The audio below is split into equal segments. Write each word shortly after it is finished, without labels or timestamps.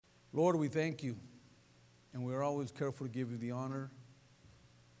Lord, we thank you, and we're always careful to give you the honor,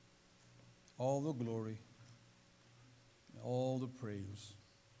 all the glory, all the praise.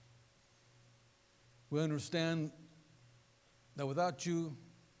 We understand that without you,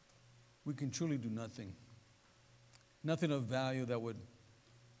 we can truly do nothing. Nothing of value that would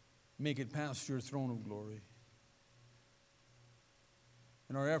make it past your throne of glory.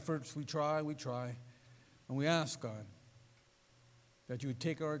 In our efforts, we try, and we ask, God, that you would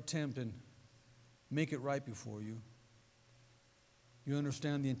take our attempt and make it right before you. You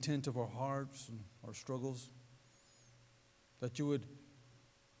understand the intent of our hearts and our struggles, that you would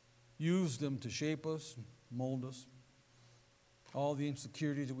use them to shape us, mold us, all the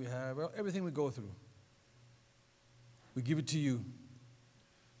insecurities that we have, everything we go through. We give it to you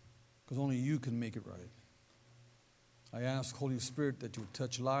because only you can make it right. I ask, Holy Spirit, that you would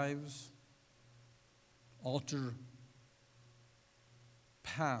touch lives, alter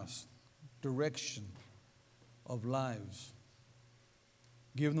paths, direction of lives.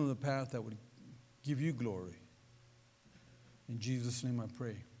 Give them the path that would give you glory. In Jesus' name I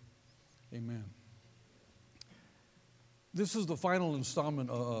pray. Amen. This is the final installment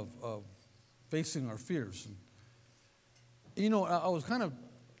of facing our fears. You know, I was kind of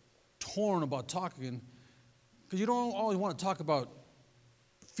torn about talking because you don't always want to talk about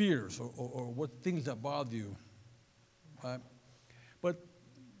fears or what things that bother you. Right? But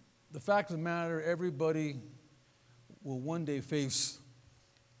the fact of the matter, everybody will one day face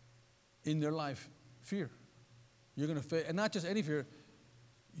in their life fear. You're going to face, and not just any fear,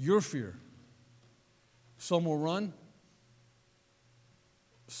 your fear. Some will run,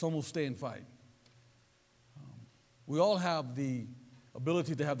 some will stay and fight. We all have the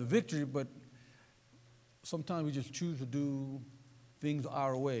ability to have the victory, but sometimes we just choose to do things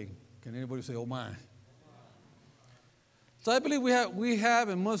our way. Can anybody say, oh my? So I believe we have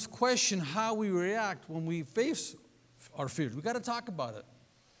and must question how we react when we face our fears. We got to talk about it.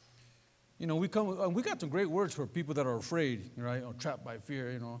 You know, we got some great words for people that are afraid, right? Or trapped by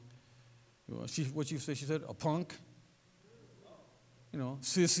fear, you know. What she said? She said, a punk. You know,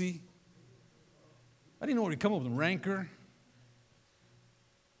 sissy. I didn't know where to come up with rancor.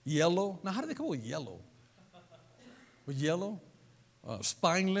 Yellow. Now, how did they come up with yellow? With yellow?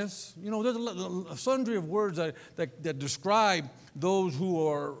 Spineless. You know, there's a sundry of words that describe those who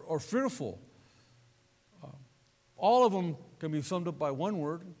are fearful. All of them can be summed up by one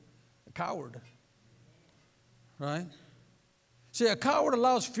word, a coward. Right? See, a coward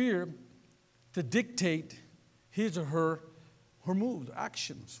allows fear to dictate his or her moves,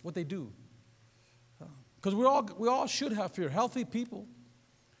 actions, what they do. Because we all should have fear. Healthy people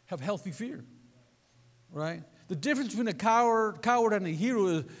have healthy fear. Right? The difference between a coward and a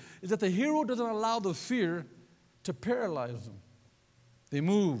hero is that the hero doesn't allow the fear to paralyze them. They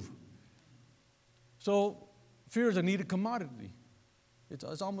move. So fear is a needed commodity.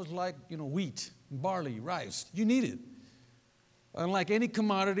 It's almost like, you know, wheat, barley, rice. You need it. Unlike any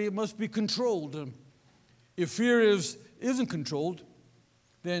commodity, it must be controlled. If fear isn't controlled,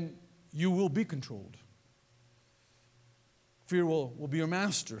 then you will be controlled. Fear will be your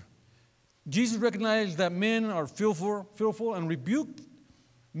master. Jesus recognized that men are fearful and rebuked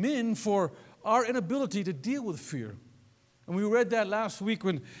men for our inability to deal with fear. And we read that last week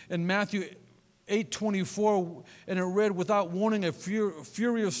in Matthew 8:24, and it read, without warning, a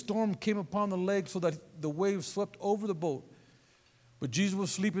furious storm came upon the lake so that the waves swept over the boat. But Jesus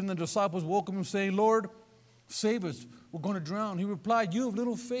was sleeping, and the disciples woke him saying, Lord, save us, we're going to drown. He replied, you have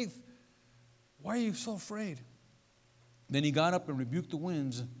little faith. Why are you so afraid? Then he got up and rebuked the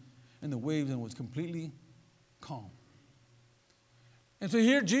winds and the waves and was completely calm. And so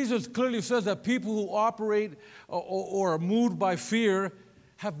here Jesus clearly says that people who operate or are moved by fear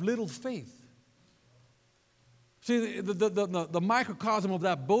have little faith. See, the microcosm of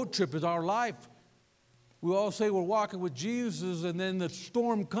that boat trip is our life. We all say we're walking with Jesus, and then the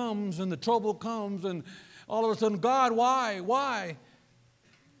storm comes and the trouble comes, and all of a sudden, God, why? Why?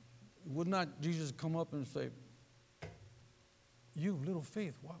 Would not Jesus come up and say, you little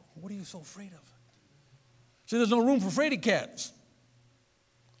faith, what are you so afraid of? See, there's no room for fraidy cats.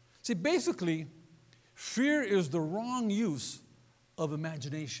 See, basically, fear is the wrong use of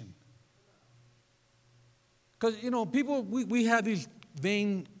imagination. Because, you know, people, we have these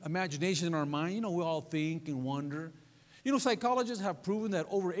vain imaginations in our mind. You know, we all think and wonder. You know, psychologists have proven that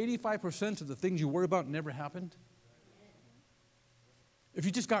over 85% of the things you worry about never happened. If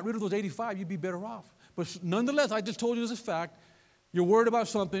you just got rid of those 85, you'd be better off. But nonetheless, I just told you this fact. You're worried about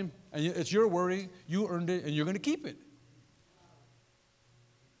something, and it's your worry. You earned it, and you're going to keep it.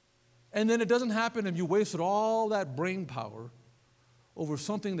 And then it doesn't happen, and you wasted all that brain power over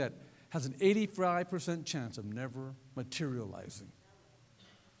something that has an 85% chance of never materializing.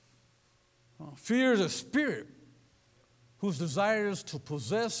 Fear is a spirit whose desire is to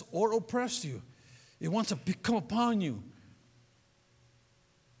possess or oppress you. It wants to come upon you.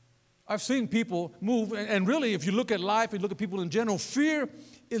 I've seen people move, and really, if you look at life, you look at people in general, fear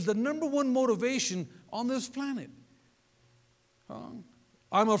is the number one motivation on this planet.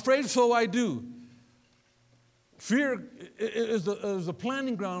 I'm afraid, so I do. Fear is the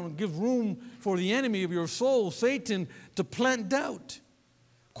planting ground and gives room for the enemy of your soul, Satan, to plant doubt.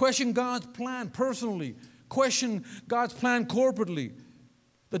 Question God's plan personally. Question God's plan corporately.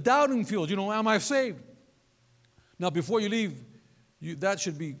 The doubting field, am I saved? Now, before you leave, that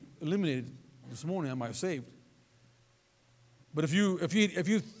should be eliminated this morning. Am I saved? But if you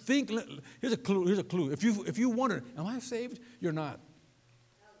think, here's a clue. If you wonder, am I saved? You're not.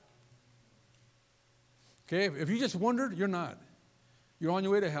 Okay, if you just wondered, you're not. You're on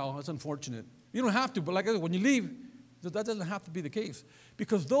your way to hell. That's unfortunate. You don't have to, but like I said, when you leave, that doesn't have to be the case.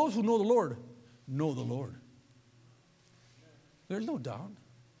 Because those who know the Lord know the Lord. There's no doubt.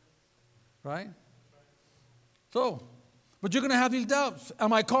 Right? So, but you're going to have these doubts.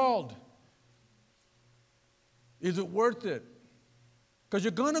 Am I called? Is it worth it? Because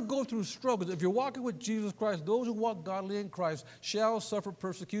you're going to go through struggles. If you're walking with Jesus Christ, those who walk godly in Christ shall suffer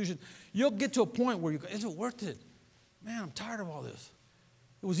persecution. You'll get to a point where you go, is it worth it? Man, I'm tired of all this.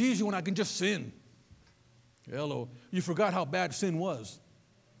 It was easy when I can just sin. Hello. You forgot how bad sin was.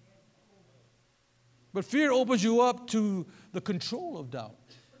 But fear opens you up to the control of doubt.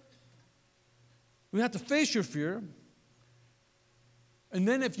 You have to face your fear. And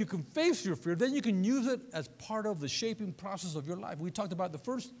then if you can face your fear, then you can use it as part of the shaping process of your life. We talked about the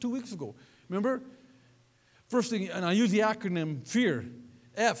first 2 weeks ago. Remember? First thing, and I use the acronym FEAR.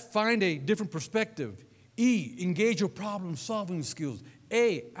 F, find a different perspective. E, engage your problem-solving skills.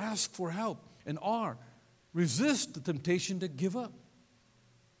 A, ask for help. And R, resist the temptation to give up.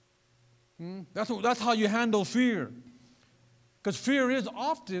 That's how you handle fear. Because fear is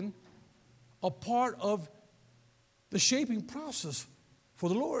often a part of the shaping process for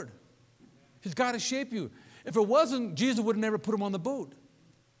the Lord. He's got to shape you. If it wasn't, Jesus would have never put them on the boat.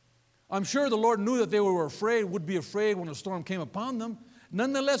 I'm sure the Lord knew that they were afraid, would be afraid when a storm came upon them.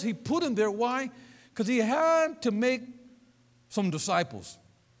 Nonetheless, he put them there. Why? Because he had to make some disciples,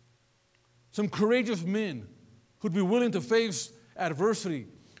 some courageous men who'd be willing to face adversity,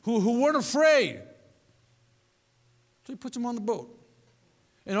 who weren't afraid. So he puts them on the boat.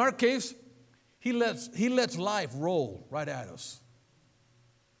 In our case, he lets life roll right at us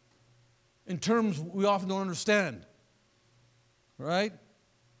in terms we often don't understand, right?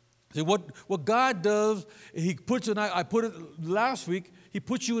 See, what God does, he puts, and I put it last week, he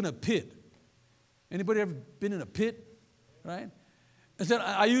puts you in a pit. Anybody ever been in a pit, right? And so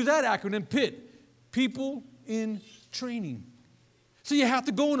I use that acronym, PIT, people in training. So you have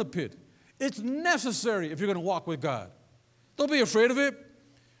to go in a pit. It's necessary if you're going to walk with God. Don't be afraid of it,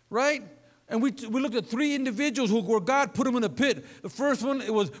 right? And we looked at 3 individuals where God put them in a pit. The first one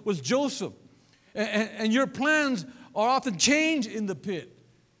was Joseph. And your plans are often changed in the pit.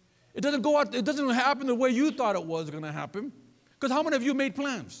 It doesn't go out. It doesn't happen the way you thought it was going to happen. Because how many of you made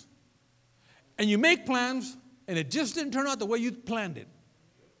plans? And you make plans, and it just didn't turn out the way you planned it.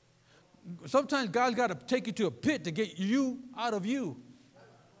 Sometimes God's got to take you to a pit to get you out of you.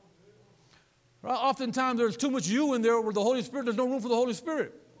 Right? Oftentimes there's too much you in there where the Holy Spirit, there's no room for the Holy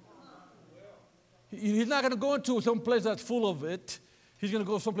Spirit. He's not going to go into some place that's full of it. He's going to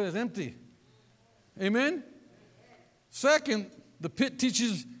go someplace that's empty. Amen? Second, the pit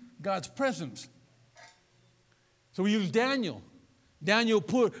teaches God's presence. So we use Daniel. Daniel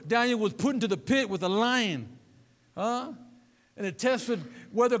was put into the pit with a lion. And it tested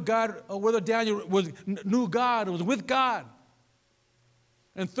whether Daniel knew God or was with God.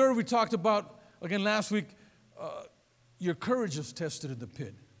 And third, we talked about, again last week, your courage is tested in the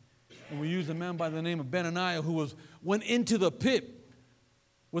pit. And we used a man by the name of Benaniah who went into the pit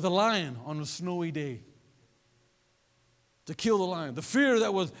with a lion on a snowy day to kill the lion. The fear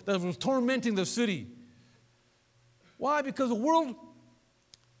that was tormenting the city. Why? Because the world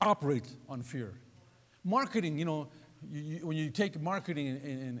operates on fear. Marketing, when you take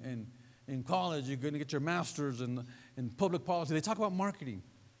marketing in college, you're going to get your master's in public policy. They talk about marketing.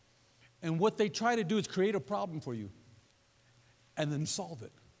 And what they try to do is create a problem for you and then solve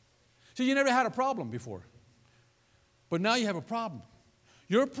it. So you never had a problem before. But now you have a problem.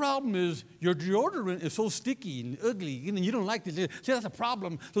 Your problem is your deodorant is so sticky and ugly, and you don't like this. See, that's a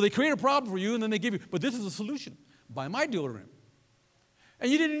problem. So they create a problem for you, and then they give you, but this is the solution. Buy my deodorant. And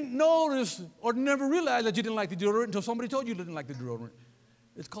you didn't notice or never realize that you didn't like the deodorant until somebody told you you didn't like the deodorant.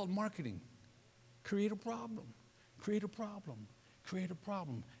 It's called marketing. Create a problem, create a problem, create a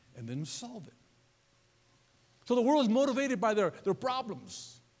problem, and then solve it. So the world is motivated by their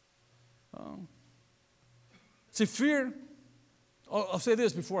problems. See, fear, I'll say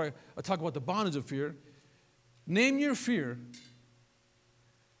this before I talk about the bondage of fear. Name your fear,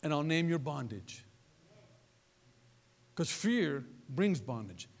 and I'll name your bondage. Because fear brings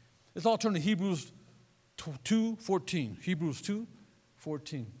bondage. Let's all turn to Hebrews 2:14. Hebrews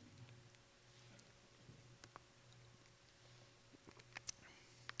 2:14.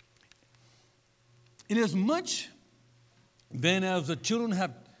 Inasmuch then as the children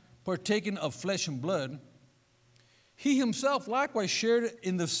have partaken of flesh and blood, he himself likewise shared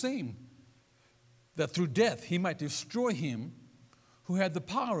in the same, that through death he might destroy him who had the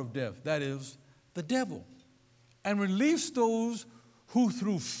power of death, that is, the devil, and release those who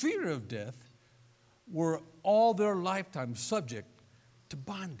through fear of death were all their lifetime subject to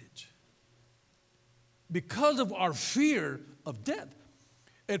bondage. Because of our fear of death,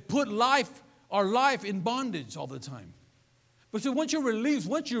 it put our life in bondage all the time. But so once you're released,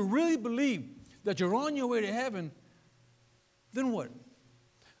 once you really believe that you're on your way to heaven, then what?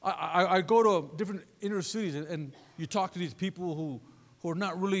 I go to different inner cities and you talk to these people who are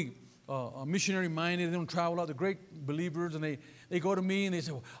not really missionary minded. They don't travel out. They're great believers, and they go to me and they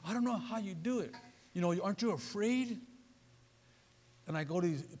say, well, I don't know how you do it. You know, aren't you afraid? And I go to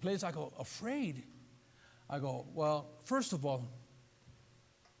these places, I go, afraid? I go, well, first of all,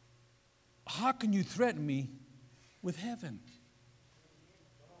 how can you threaten me with heaven?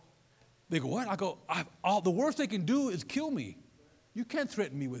 They go, what? I go, the worst they can do is kill me. You can't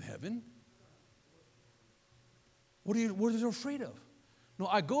threaten me with heaven. What are you afraid of? No,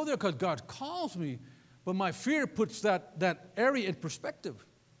 I go there because God calls me, but my fear puts that area in perspective.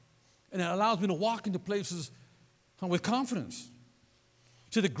 And it allows me to walk into places with confidence.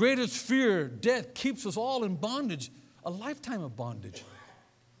 See, the greatest fear, death, keeps us all in bondage, a lifetime of bondage.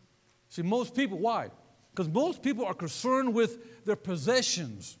 See, most people, why? Because most people are concerned with their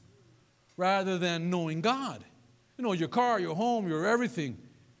possessions rather than knowing God. You know, your car, your home, your everything,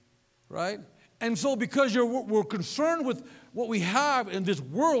 right? And so because we're concerned with what we have in this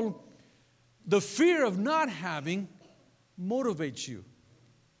world, the fear of not having motivates you.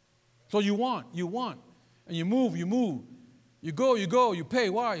 So you want, and you move. You go, you pay.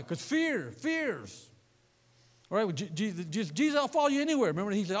 Why? Because fears. All right, Jesus, I'll follow you anywhere.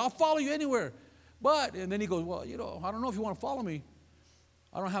 Remember, he said, I'll follow you anywhere. But, and then he goes, well, I don't know if you want to follow me.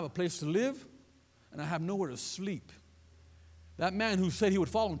 I don't have a place to live, and I have nowhere to sleep. That man who said he would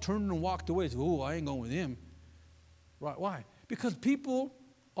follow him turned and walked away. He said, oh, I ain't going with him. Right? Why? Because people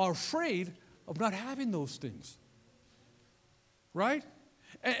are afraid of not having those things. Right?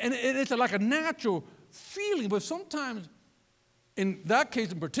 And it's like a natural feeling, but sometimes, in that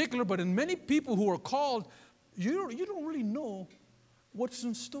case in particular, but in many people who are called, you don't really know what's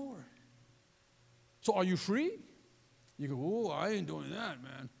in store. So are you free? You go, oh, I ain't doing that,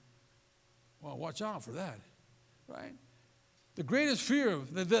 man. Well, watch out for that, right? The greatest fear,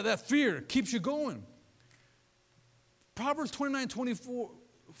 that fear keeps you going. Proverbs 29:24-5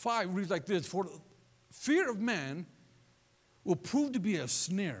 reads like this: for fear of man will prove to be a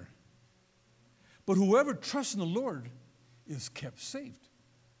snare, but whoever trusts in the Lord is kept safe.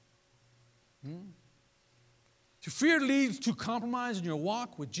 So fear leads to compromise in your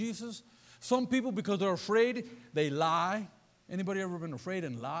walk with Jesus. Some people, because they're afraid, they lie. Anybody ever been afraid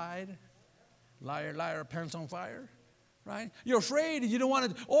and lied? Liar, liar, pants on fire. Right? You're afraid and you don't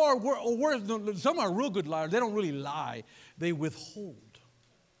want to, or some are real good liars. They don't really lie. They withhold.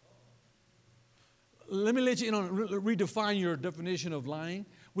 Let me let you redefine your definition of lying.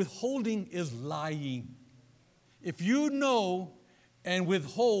 Withholding is lying. If you know and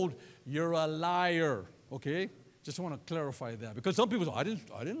withhold, you're a liar. Okay? Just want to clarify that. Because some people say, I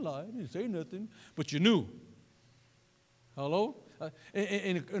didn't lie. I didn't say nothing. But you knew. Hello?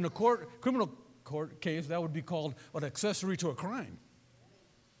 In a criminal court case, that would be called an accessory to a crime.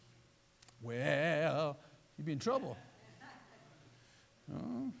 Well, you'd be in trouble.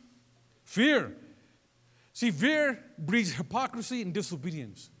 Fear. See, fear breeds hypocrisy and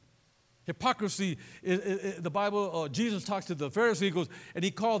disobedience. Hypocrisy, the Bible, Jesus talks to the Pharisees, and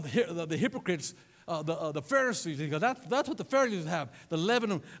he called the hypocrites the Pharisees. He goes, that's what the Pharisees have. The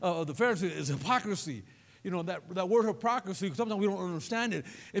leaven of the Pharisees is hypocrisy. You know, that word hypocrisy, sometimes we don't understand it.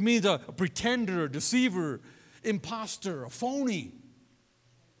 It means a pretender, deceiver, imposter, a phony.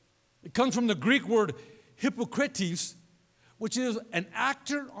 It comes from the Greek word hypokrites, which is an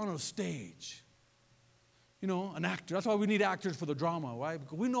actor on a stage. You know, an actor. That's why we need actors for the drama, right?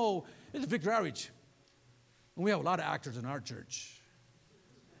 Because we know it's Victor Outreach. And we have a lot of actors in our church.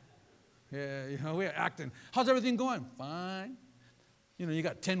 Yeah, we're acting. How's everything going? Fine. You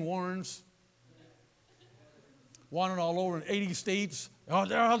got 10 warrants. Wanted all over in 80 states.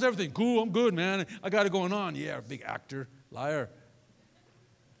 How's everything? Cool, I'm good, man. I got it going on. Yeah, big actor, liar.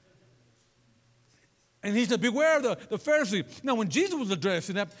 And he said, beware of the Pharisee. Now, when Jesus was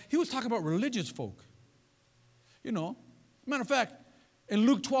addressing that, he was talking about religious folk. Matter of fact, in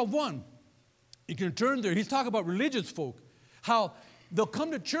Luke 12:1, you can turn there. He's talking about religious folk. How they'll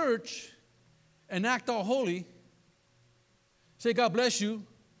come to church and act all holy. Say, God bless you.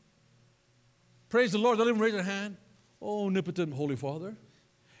 Praise the Lord. They'll even raise their hand. Oh, omnipotent Holy Father.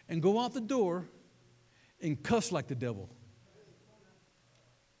 And go out the door and cuss like the devil.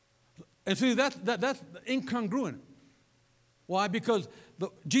 And see, that's incongruent. Why? Because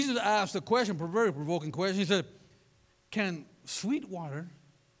Jesus asked a question, a very provoking question. He said, can sweet water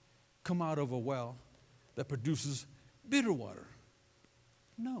come out of a well that produces bitter water?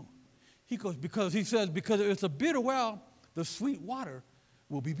 No. He goes, because if it's a bitter well, the sweet water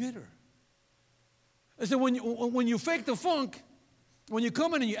will be bitter. And so when you fake the funk, when you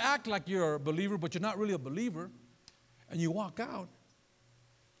come in and you act like you're a believer, but you're not really a believer, and you walk out,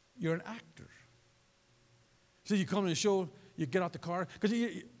 you're an actor. So you come in and show, you get out the car. Because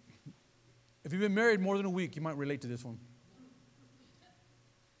if you've been married more than a week, you might relate to this one.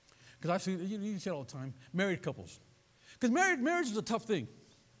 Because I've seen, you see it all the time, married couples. Because marriage is a tough thing.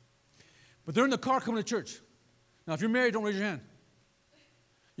 But they're in the car coming to church. Now, if you're married, don't raise your hand.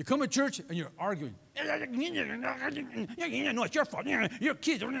 You come to church and you're arguing. No, it's your fault. Your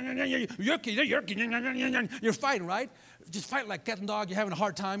kids. You're fighting, right? Just fight like cat and dog. You're having a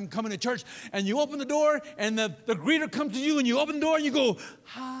hard time coming to church. And you open the door and the greeter comes to you and you open the door and you go,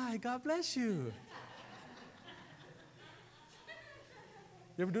 hi, God bless you.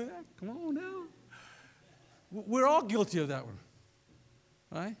 You ever do that? Come on now. We're all guilty of that one.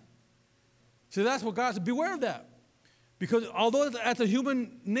 Right? So that's what God said. Beware of that. Because although that's a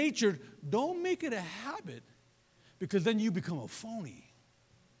human nature, don't make it a habit, because then you become a phony.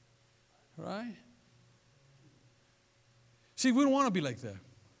 Right? See, we don't want to be like that.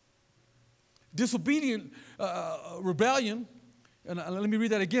 Disobedient, rebellion, and let me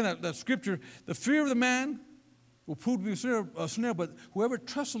read that again, that scripture. The fear of the man will prove to be a snare, but whoever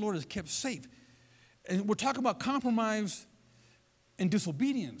trusts the Lord is kept safe. And we're talking about compromise and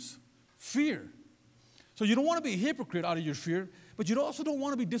disobedience, fear. So you don't want to be a hypocrite out of your fear, but you also don't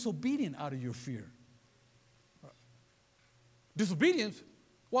want to be disobedient out of your fear. Disobedience,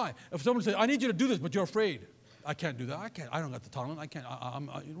 why? If someone says, I need you to do this, but you're afraid. I can't do that. I don't got the tolerance. I can't.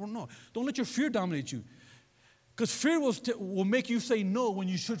 No. Don't let your fear dominate you. Because fear will make you say no when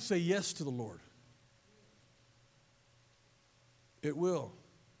you should say yes to the Lord. It will.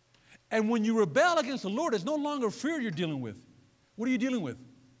 And when you rebel against the Lord, it's no longer fear you're dealing with. What are you dealing with?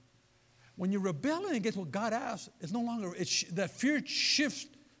 When you're rebelling against what God asks, it's no longer, that fear shifts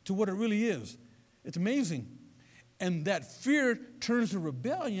to what it really is. It's amazing. And that fear turns to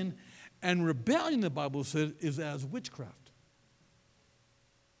rebellion, and rebellion, the Bible says, is as witchcraft.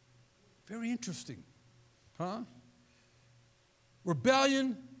 Very interesting. Huh?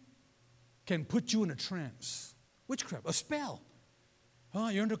 Rebellion can put you in a trance. Witchcraft, a spell.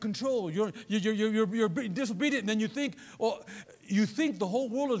 You're under control. You're disobedient, and then you think the whole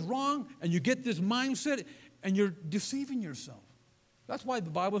world is wrong, and you get this mindset, and you're deceiving yourself. That's why the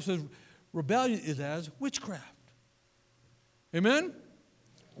Bible says rebellion is as witchcraft. Amen?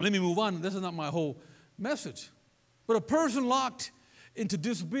 Let me move on. This is not my whole message. But a person locked into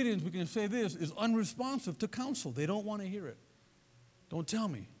disobedience, we can say this, is unresponsive to counsel. They don't want to hear it. Don't tell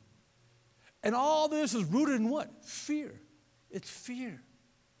me. And all this is rooted in what? Fear. It's fear.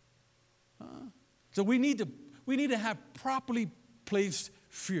 So we need to have properly placed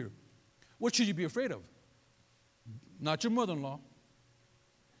fear. What should you be afraid of? Not your mother-in-law.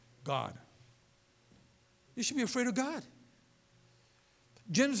 God. You should be afraid of God.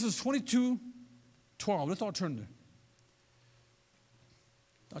 Genesis 22:12. Let's all turn there.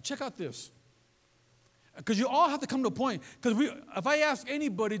 Now check out this. Because you all have to come to a point. Because if I ask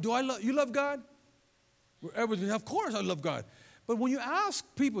anybody, you love God? Of course I love God. But when you ask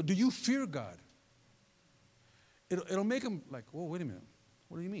people, do you fear God? It'll make them like, whoa, wait a minute.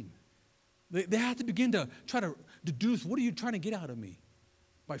 What do you mean? They have to begin to try to deduce, what are you trying to get out of me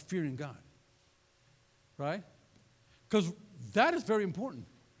by fearing God? Right? Because that is very important.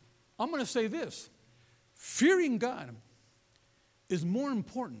 I'm going to say this. Fearing God is more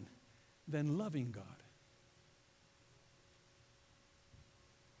important than loving God.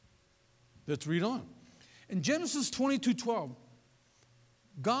 Let's read on. In Genesis 22:12,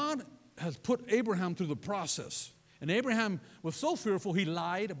 God has put Abraham through the process. And Abraham was so fearful, he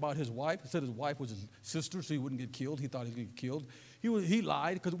lied about his wife. He said his wife was his sister, so he wouldn't get killed. He thought he was going to get killed. He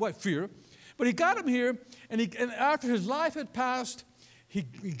lied because of what? Fear. But he got him here, and after his life had passed, he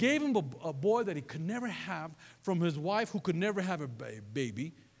gave him a boy that he could never have from his wife who could never have a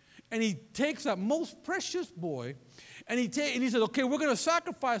baby. And he takes that most precious boy, and he says, okay, we're going to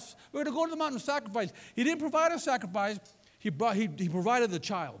sacrifice. We're going to go to the mountain and sacrifice. He didn't provide a sacrifice. He provided the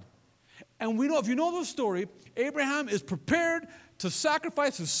child. And we know, if you know the story, Abraham is prepared to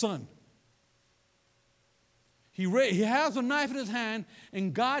sacrifice his son. He has a knife in his hand,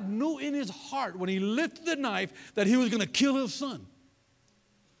 and God knew in his heart when he lifted the knife that he was going to kill his son.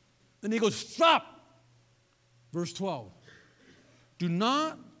 Then he goes, stop. Verse 12. Do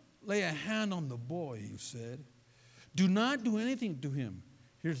not lay a hand on the boy, he said. Do not do anything to him.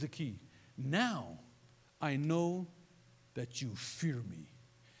 Here's the key. Now I know that you fear me.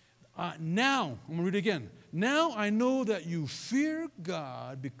 Now, I'm going to read it again. Now I know that you fear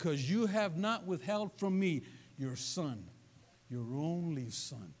God because you have not withheld from me your son, your only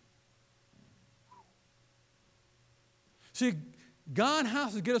son. See, God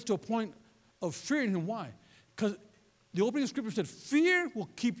has to get us to a point of fearing him. Why? Because the opening scripture said, fear will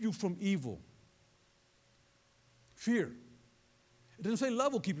keep you from evil. Fear. It doesn't say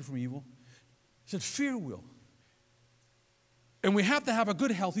love will keep you from evil. It says fear will. And we have to have a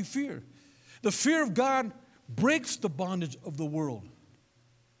good, healthy fear. The fear of God breaks the bondage of the world.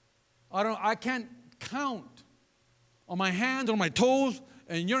 I can't count on my hands, on my toes,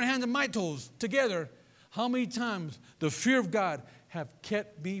 and your hands and my toes together how many times the fear of God have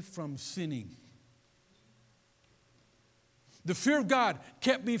kept me from sinning. The fear of God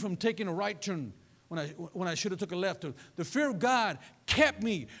kept me from taking a right turn when I should have took a left turn. The fear of God kept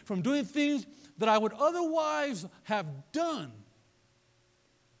me from doing things that I would otherwise have done.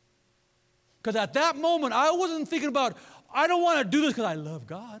 Because at that moment, I wasn't thinking about, I don't want to do this because I love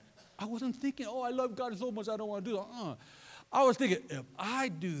God. I wasn't thinking, I love God so much I don't want to do that. I was thinking, if I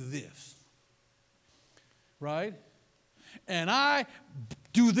do this, right, and I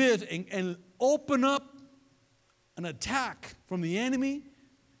do this and open up an attack from the enemy,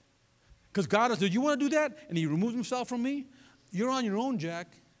 because God said, you want to do that? And he removes himself from me? You're on your own, Jack.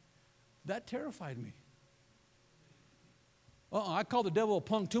 That terrified me. I called the devil a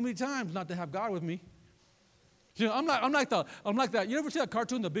punk too many times not to have God with me. See, I'm like that. You ever see that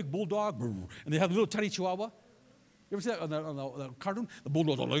cartoon, the big bulldog, and they have the little tiny chihuahua? You ever see that on the cartoon? The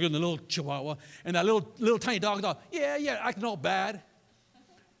bulldog, the little chihuahua, and that little tiny dog, yeah, acting all bad.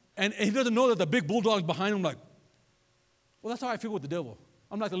 And he doesn't know that the big bulldog's behind him, like, well, that's how I feel with the devil.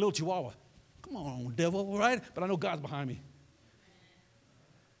 I'm like the little chihuahua. Come on, devil, right? But I know God's behind me.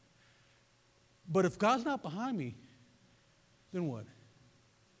 But if God's not behind me, then what?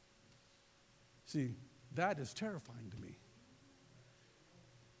 See, that is terrifying to me.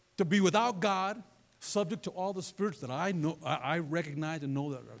 To be without God, subject to all the spirits that I know, I recognize and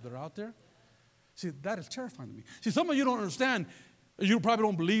know that are out there. See, that is terrifying to me. See, some of you don't understand. You probably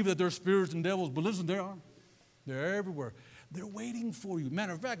don't believe that there's spirits and devils, but listen, there are. They're everywhere. They're waiting for you.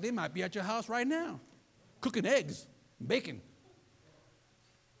 Matter of fact, they might be at your house right now, cooking eggs, bacon.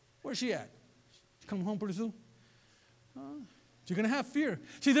 Where's she at? She coming home pretty soon? You're going to have fear.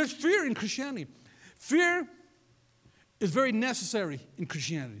 See, there's fear in Christianity. Fear is very necessary in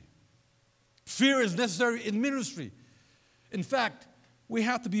Christianity. Fear is necessary in ministry. In fact, we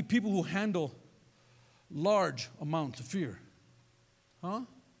have to be people who handle large amounts of fear.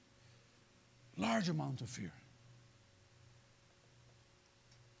 Large amounts of fear.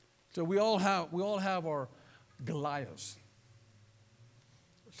 So we all have our Goliaths.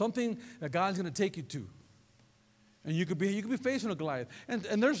 Something that God's going to take you to. And you could be facing a Goliath.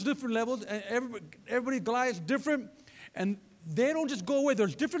 And there's different levels, and everybody Goliath's different, and they don't just go away.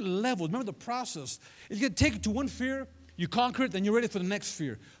 There's different levels. Remember the process. It's going to take you to one fear, you conquer it, then you're ready for the next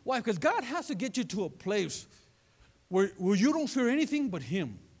fear. Why? Because God has to get you to a place where you don't fear anything but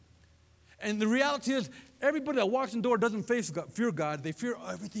him. And the reality is, everybody that walks in the door doesn't fear God. They fear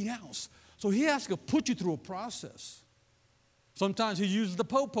everything else. So he has to put you through a process. Sometimes he uses the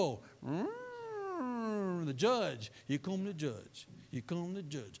po-po. The judge. Here come the judge. Here come the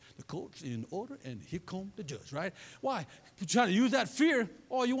judge. The court's in order, and here come the judge, right? Why? You're trying to use that fear.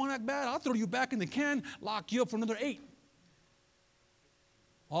 Oh, you want to act bad? I'll throw you back in the can, lock you up for another 8.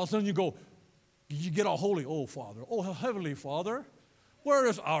 All of a sudden you get all holy. Oh, Father. Oh, Heavenly Father. Where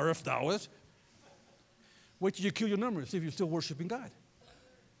is our if thou is? Wait till you kill your number and see if you're still worshiping God.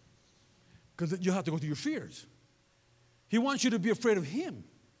 Because you have to go through your fears. He wants you to be afraid of him,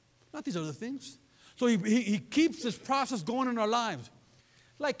 not these other things. So he keeps this process going in our lives.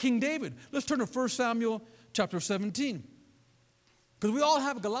 Like King David. Let's turn to 1 Samuel chapter 17. Because we all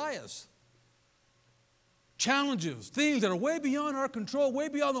have Goliaths. Challenges, things that are way beyond our control, way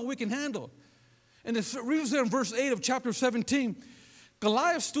beyond what we can handle. And it reads there in verse 8 of chapter 17,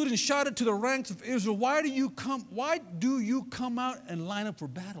 Goliath stood and shouted to the ranks of Israel, why do you come out and line up for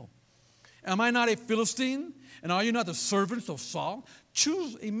battle? Am I not a Philistine? And are you not the servants of Saul?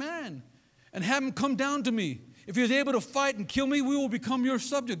 Choose a man and have him come down to me. If he is able to fight and kill me, we will become your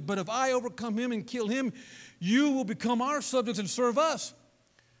subject. But if I overcome him and kill him, you will become our subjects and serve us.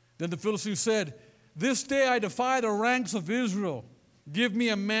 Then the Philistine said, this day I defy the ranks of Israel. Give me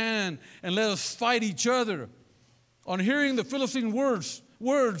a man and let us fight each other. On hearing the Philistine words,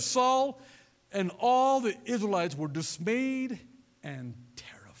 Saul and all the Israelites were dismayed and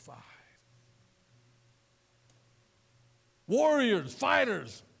terrified. Warriors,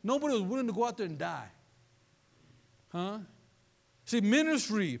 fighters, nobody was willing to go out there and die. See,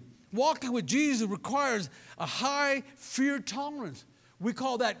 ministry, walking with Jesus requires a high fear tolerance. We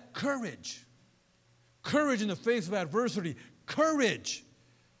call that courage. Courage in the face of adversity. Courage.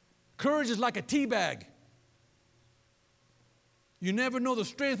 Courage is like a tea bag. You never know the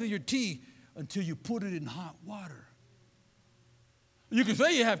strength of your tea until you put it in hot water. You can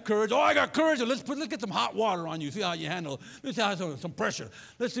say you have courage. Oh, I got courage. Let's get some hot water on you. See how you handle it. Let's have some pressure.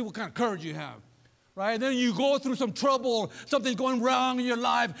 Let's see what kind of courage you have. Right? And then you go through some trouble, something's going wrong in your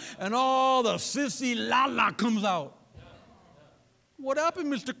life, and all the sissy la comes out. What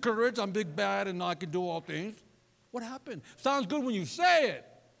happened, Mr. Courage? I'm big, bad, and I can do all things. What happened? Sounds good when you say it.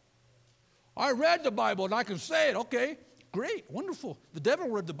 I read the Bible and I can say it. Okay, great, wonderful. The devil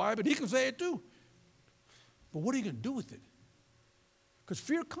read the Bible and he can say it too. But what are you going to do with it? Because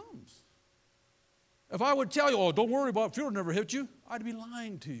fear comes. If I would tell you, oh, don't worry about it, fear will never hit you, I'd be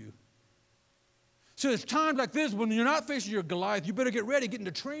lying to you. So it's times like this when you're not facing your Goliath, you better get ready, get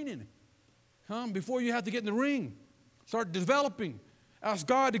into training before you have to get in the ring. Start developing. Ask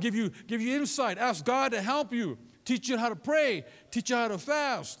God to give you insight. Ask God to help you. Teach you how to pray. Teach you how to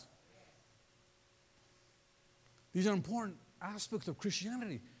fast. These are important aspects of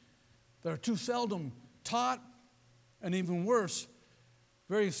Christianity that are too seldom taught, and even worse,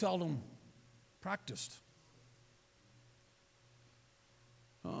 very seldom practiced.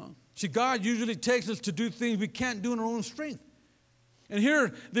 See, God usually takes us to do things we can't do in our own strength. And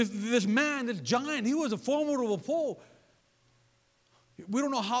here, this man, this giant, he was a formidable foe. We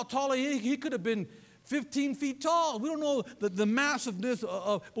don't know how tall he is. He could have been 15 feet tall. We don't know the massiveness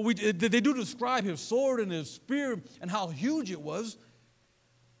but they do describe his sword and his spear and how huge it was.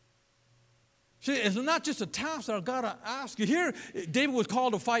 See, it's not just a task that I've got to ask you. Here, David was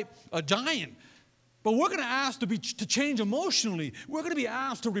called to fight a giant. But we're going to ask to change emotionally. We're going to be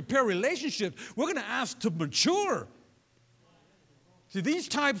asked to repair relationships. We're going to ask to mature. See, these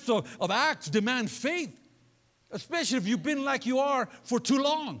types of acts demand faith, especially if you've been like you are for too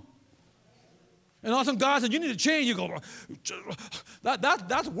long. And all of a sudden God said, you need to change. You go,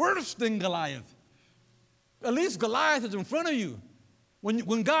 that's worse than Goliath. At least Goliath is in front of you.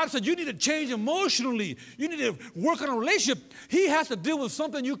 When God said you need to change emotionally, you need to work on a relationship, he has to deal with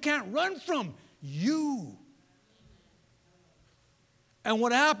something you can't run from. You. And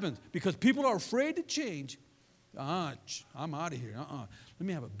what happens? Because people are afraid to change. I'm out of here. Let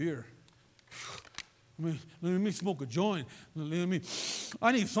me have a beer. Let me smoke a joint.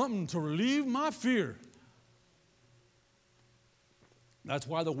 I need something to relieve my fear. That's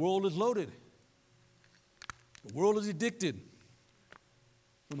why the world is loaded. The world is addicted.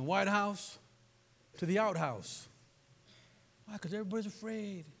 From the White House to the outhouse. Why? Because everybody's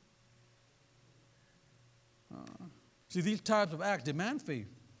afraid. See, these types of acts demand faith.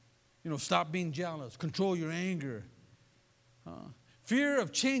 Stop being jealous. Control your anger. Fear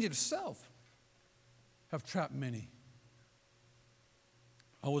of change itself have trapped many.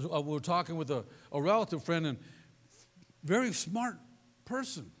 I was talking with a relative friend, and very smart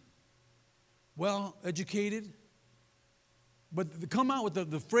person, well educated, but they come out with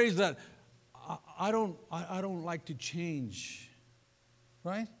the phrase that I don't like to change,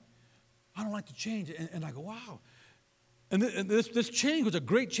 right? I don't like to change. And I go, wow. And this change was a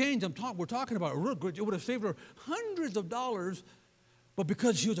great change we're talking about. It would have saved her hundreds of dollars, but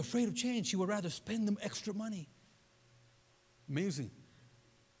because she was afraid of change, she would rather spend them extra money. Amazing.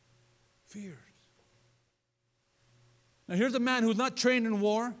 Fears. Now here's a man who's not trained in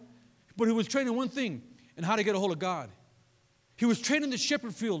war, but who was trained in one thing, in how to get a hold of God. He was trained in the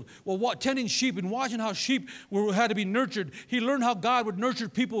shepherd field while tending sheep and watching how sheep had to be nurtured. He learned how God would nurture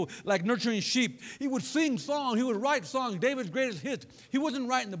people like nurturing sheep. He would sing songs. He would write songs, David's greatest hits. He wasn't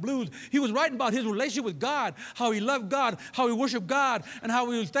writing the blues. He was writing about his relationship with God, how he loved God, how he worshiped God, and how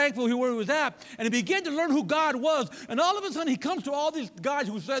he was thankful where he was at. And he began to learn who God was. And all of a sudden, he comes to all these guys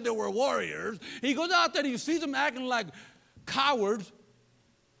who said they were warriors. He goes out there and he sees them acting like cowards.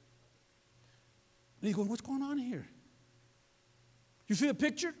 And he goes, what's going on here? You see a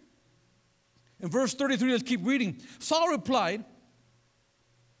picture? In verse 33, let's keep reading. Saul replied,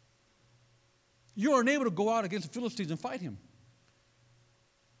 you are unable to go out against the Philistines and fight him.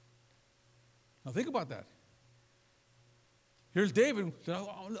 Now think about that. Here's David.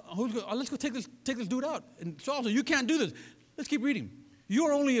 Let's go take this dude out. And Saul said, you can't do this. Let's keep reading. You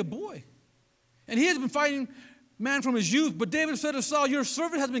are only a boy. And he has been fighting man from his youth. But David said to Saul, your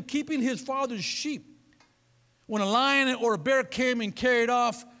servant has been keeping his father's sheep. When a lion or a bear came and carried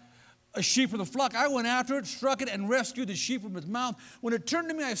off a sheep from the flock, I went after it, struck it, and rescued the sheep from its mouth. When it turned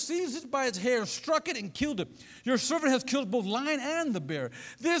to me, I seized it by its hair, struck it, and killed it. Your servant has killed both lion and the bear.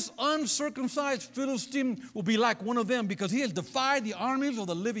 This uncircumcised Philistine will be like one of them, because he has defied the armies of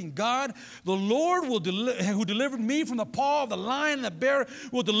the living God. The Lord who delivered me from the paw of the lion and the bear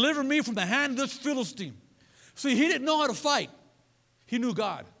will deliver me from the hand of this Philistine. See, he didn't know how to fight. He knew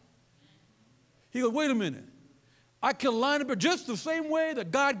God. He goes, wait a minute. I killed a lion and bear just the same way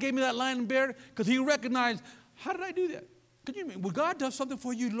that God gave me that lion and bear, because he recognized, how did I do that? Could you when God does something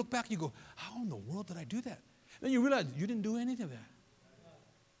for you, you look back and you go, how in the world did I do that? Then you realize you didn't do anything of that.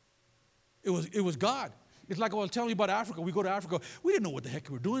 It was God. It's like I was telling you about Africa. We go to Africa. We didn't know what the heck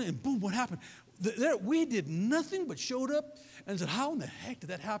we were doing, and boom, what happened? We did nothing but showed up and said, how in the heck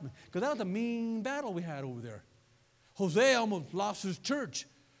did that happen? Because that was a mean battle we had over there. Hosea almost lost his church.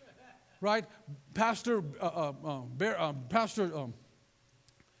 Right? The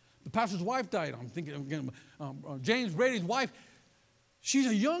pastor's wife died. I'm thinking again, James Brady's wife. She's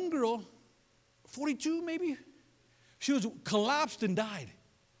a young girl, 42 maybe. She was collapsed and died.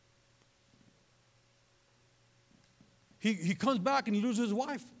 He comes back and he loses his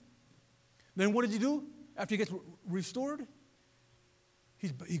wife. Then what did he do after he gets restored?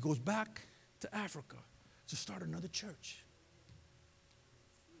 He goes back to Africa to start another church.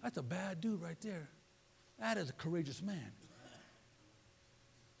 That's a bad dude right there. That is a courageous man.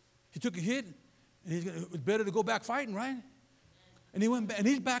 He took a hit, and it was better to go back fighting, right? And he went back, and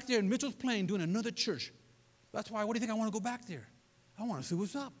he's back there in Mitchell's Plain doing another church. That's why, what do you think I want to go back there? I want to see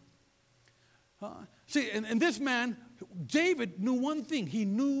what's up. See, and this man, David, knew one thing. He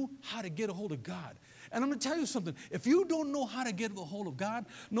knew how to get a hold of God. And I'm going to tell you something. If you don't know how to get a hold of God,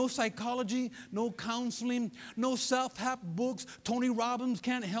 no psychology, no counseling, no self-help books, Tony Robbins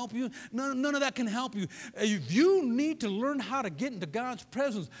can't help you. None of that can help you. You need to learn how to get into God's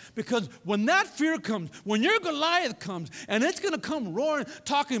presence, because when that fear comes, when your Goliath comes, and it's going to come roaring,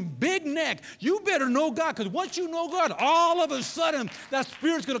 talking big neck, you better know God, because once you know God, all of a sudden that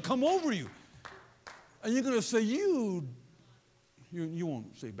spirit's going to come over you. And you're going to say, you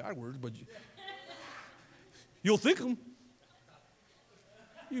won't say bad words, but you'll think them.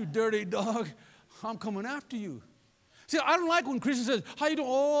 You dirty dog, I'm coming after you. See, I don't like when Christian says, how you doing?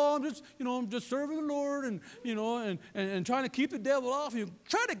 Oh, I'm just serving the Lord and trying to keep the devil off of you.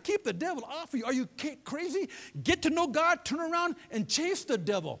 Try to keep the devil off of you. Are you crazy? Get to know God, turn around and chase the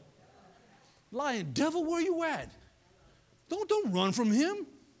devil. Lying devil, where you at? Don't run from him.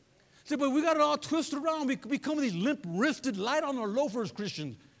 See, but we got it all twisted around. We become these limp-wristed, light on our loafers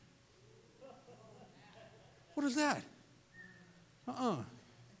Christians. What is that?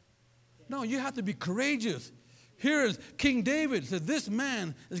 No, you have to be courageous. Here is King David said, this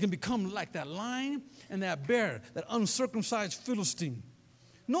man is going to become like that lion and that bear, that uncircumcised Philistine.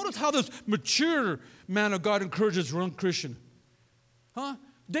 Notice how this mature man of God encourages a young Christian.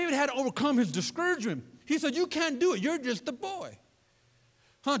 David had to overcome his discouragement. He said, you can't do it. You're just a boy.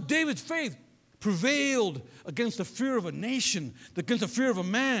 David's faith prevailed against the fear of a nation, against the fear of a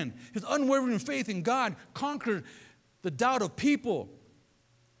man. His unwavering faith in God conquered the doubt of people.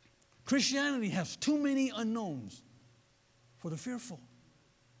 Christianity has too many unknowns for the fearful.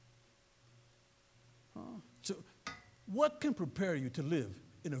 So what can prepare you to live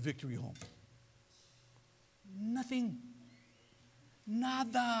in a victory home? Nothing.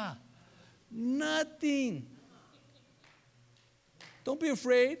 Nada. Nothing. Don't be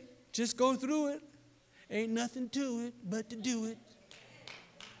afraid. Just go through it. Ain't nothing to it but to do it.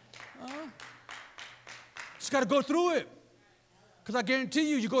 Just got to go through it. Because I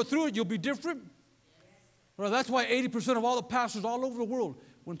guarantee you go through it, you'll be different. Well, that's why 80% of all the pastors all over the world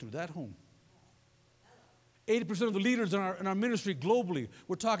went through that home. 80% of the leaders in our ministry globally,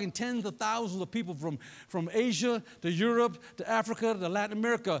 we're talking tens of thousands of people from Asia to Europe to Africa to Latin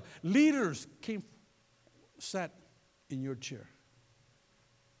America. Leaders sat in your chair.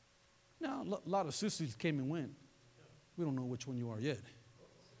 Now, a lot of sissies came and went. We don't know which one you are yet.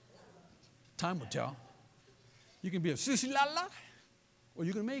 Time will tell. You can be a sissy la la, or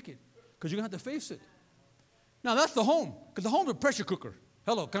you can make it, because you're going to have to face it. Now, that's the home, because the home's a pressure cooker.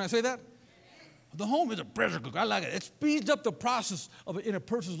 Hello, can I say that? The home is a pressure cooker. I like it. It speeds up the process in a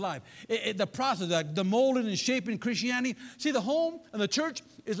person's life. The process, like the molding and shaping Christianity. See, the home and the church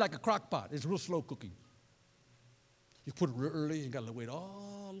is like a crock pot. It's real slow cooking. You put it real early, you got to wait a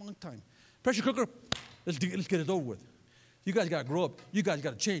long time. Pressure cooker, let's get it over with. You guys got to grow up. You guys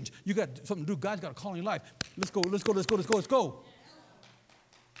got to change. You got something to do. God's got a call in your life. Let's go.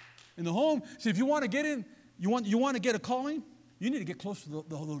 In the home, see, if you want to get in, you want to get a calling, you need to get close to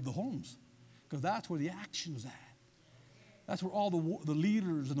the homes. Because that's where the action's at. That's where all the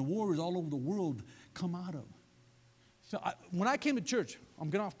leaders and the warriors all over the world come out of. So when I came to church, I'm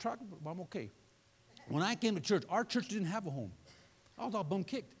getting off track, but I'm okay. When I came to church, our church didn't have a home. I was all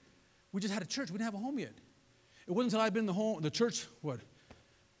bum-kicked. We just had a church. We didn't have a home yet. It wasn't until I'd been in the church, about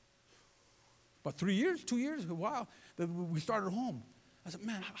 3 years, 2 years, a while, that we started a home. I said,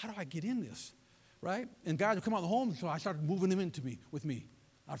 man, how do I get in this, right? And guys would come out of the home, so I started moving them with me.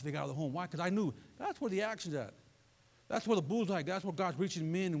 After they got out of the home. Why? Because I knew that's where the action's at. That's where the bullseye, that's where God's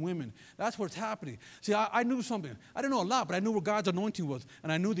reaching men and women. That's where it's happening. See, I knew something. I didn't know a lot, but I knew where God's anointing was.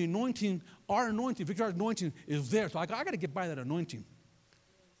 And I knew the anointing, our anointing, Victoria's anointing is there. So I got to get by that anointing.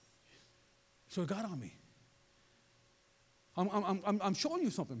 So it got on me. I'm showing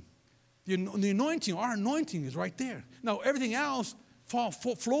you something. The anointing, our anointing is right there. Now, everything else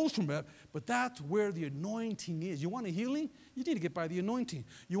flows from that, but that's where the anointing is. You want a healing? You need to get by the anointing.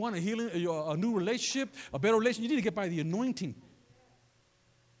 You want a healing, a new relationship, a better relationship? You need to get by the anointing.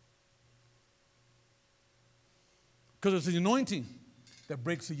 Because it's the anointing that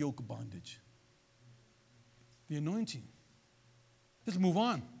breaks the yoke of bondage. The anointing. Let's move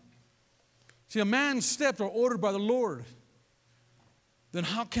on. See, a man's steps are ordered by the Lord. Then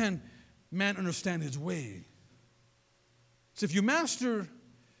how can man understand his way? So if you master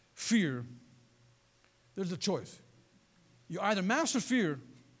fear, there's a choice. You either master fear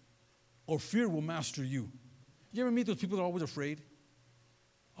or fear will master you. You ever meet those people that are always afraid?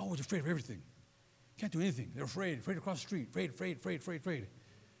 Always afraid of everything. Can't do anything. They're afraid to cross the street. Afraid.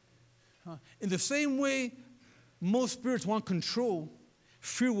 In the same way, most spirits want control,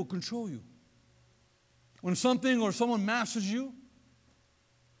 fear will control you. When something or someone masters you,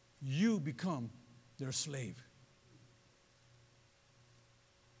 you become their slave.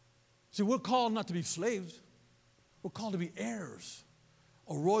 See, we're called not to be slaves. We're called to be heirs,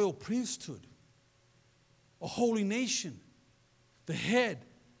 a royal priesthood, a holy nation, the head,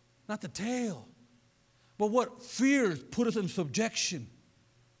 not the tail. But what fears put us in subjection.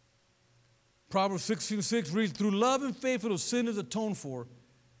 Proverbs 16:6 reads, through love and faithfulness, sin is atoned for.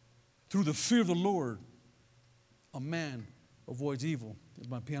 Through the fear of the Lord, a man avoids evil. As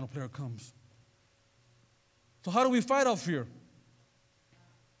my piano player comes. So how do we fight off fear?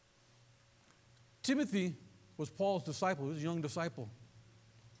 Timothy was Paul's disciple. He was a young disciple.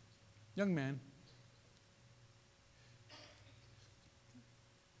 Young man.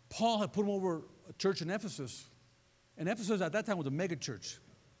 Paul had put him over a church in Ephesus. And Ephesus at that time was a mega church.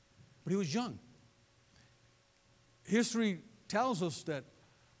 But he was young. History tells us that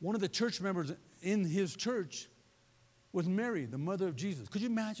one of the church members in his church was Mary, the mother of Jesus. Could you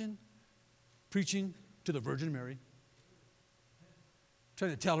imagine preaching to the Virgin Mary?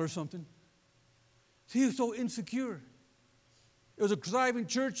 Trying to tell her something? He was so insecure. It was a thriving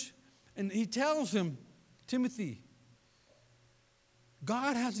church, and he tells him, Timothy,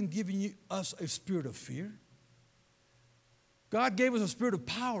 God hasn't given us a spirit of fear. God gave us a spirit of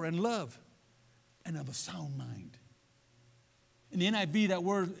power and love and of a sound mind. In the NIV, that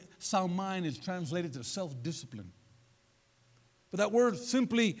word sound mind is translated to self-discipline. But that word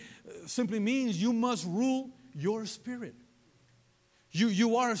simply means you must rule your spirit.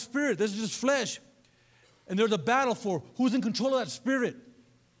 You are a spirit. This is just flesh. And there's a battle for who's in control of that spirit.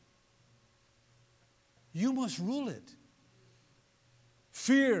 You must rule it.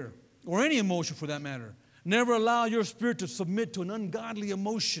 Fear, or any emotion for that matter, never allow your spirit to submit to an ungodly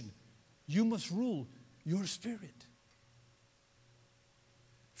emotion. You must rule your spirit.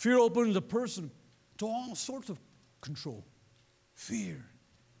 Fear opens a person to all sorts of control. Fear.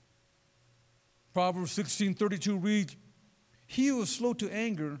 Proverbs 16:32 reads, he who is slow to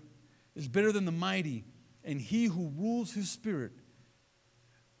anger is better than the mighty, and he who rules his spirit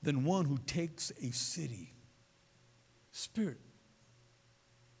than one who takes a city. Spirit.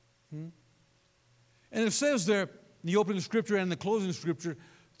 And it says there, in the opening scripture and the closing scripture,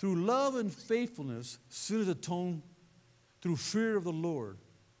 through love and faithfulness, sin is atoned. Through fear of the Lord,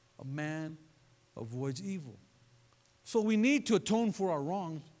 a man avoids evil. So we need to atone for our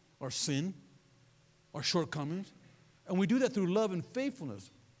wrongs, our sin, our shortcomings. And we do that through love and faithfulness.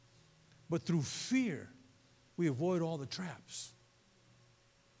 But through fear, we avoid all the traps.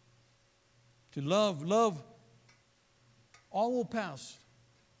 To love, all will pass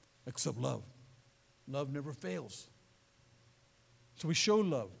except love. Love never fails. So we show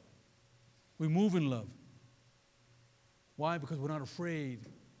love. We move in love. Why? Because we're not afraid.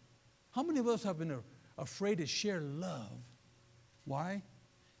 How many of us have been afraid to share love? Why?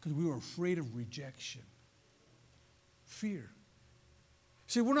 Because we were afraid of rejection. Fear.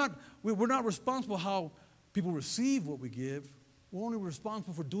 See, we're not responsible how people receive what we give. We're only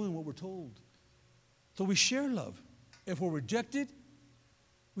responsible for doing what we're told. So we share love. If we're rejected,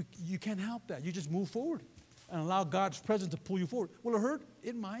 you can't help that. You just move forward and allow God's presence to pull you forward. Will it hurt?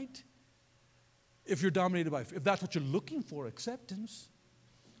 It might. If you're dominated by fear, if that's what you're looking for, acceptance.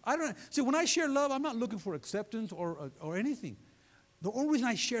 See, when I share love, I'm not looking for acceptance or anything. The only reason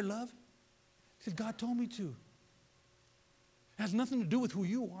I share love is because God told me to. It has nothing to do with who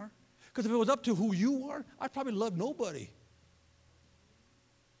you are. Because if it was up to who you are, I'd probably love nobody.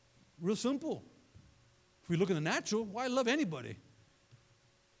 Real simple. If we look in the natural, why love anybody?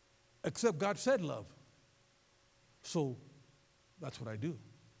 Except God said love. So that's what I do.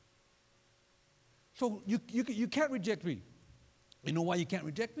 So you can't reject me. You know why you can't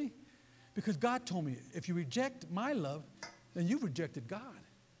reject me? Because God told me, if you reject my love, then you've rejected God.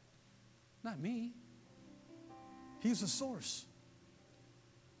 Not me. He's the source.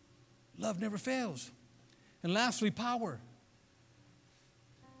 Love never fails. And lastly, power.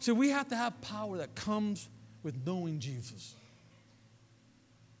 So we have to have power that comes with knowing Jesus.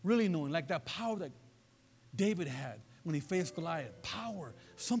 Really knowing, like that power that David had when he faced Goliath. Power.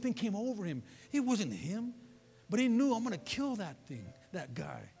 Something came over him. It wasn't him, but he knew, I'm going to kill that thing, that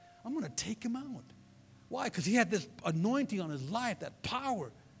guy. I'm going to take him out. Why? Because he had this anointing on his life, that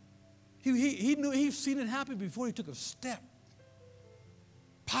power. He knew, he'd seen it happen before he took a step.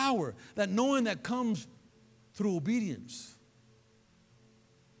 Power, that knowing that comes through obedience.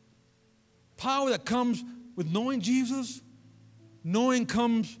 Power that comes with knowing Jesus. Knowing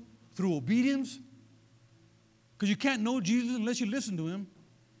comes through obedience. Because you can't know Jesus unless you listen to him.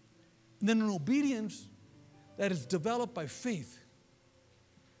 And then an obedience that is developed by faith.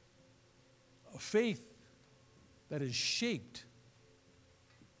 A faith that is shaped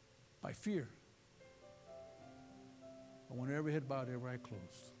by fear. I want every head bowed, every eye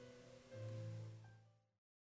closed.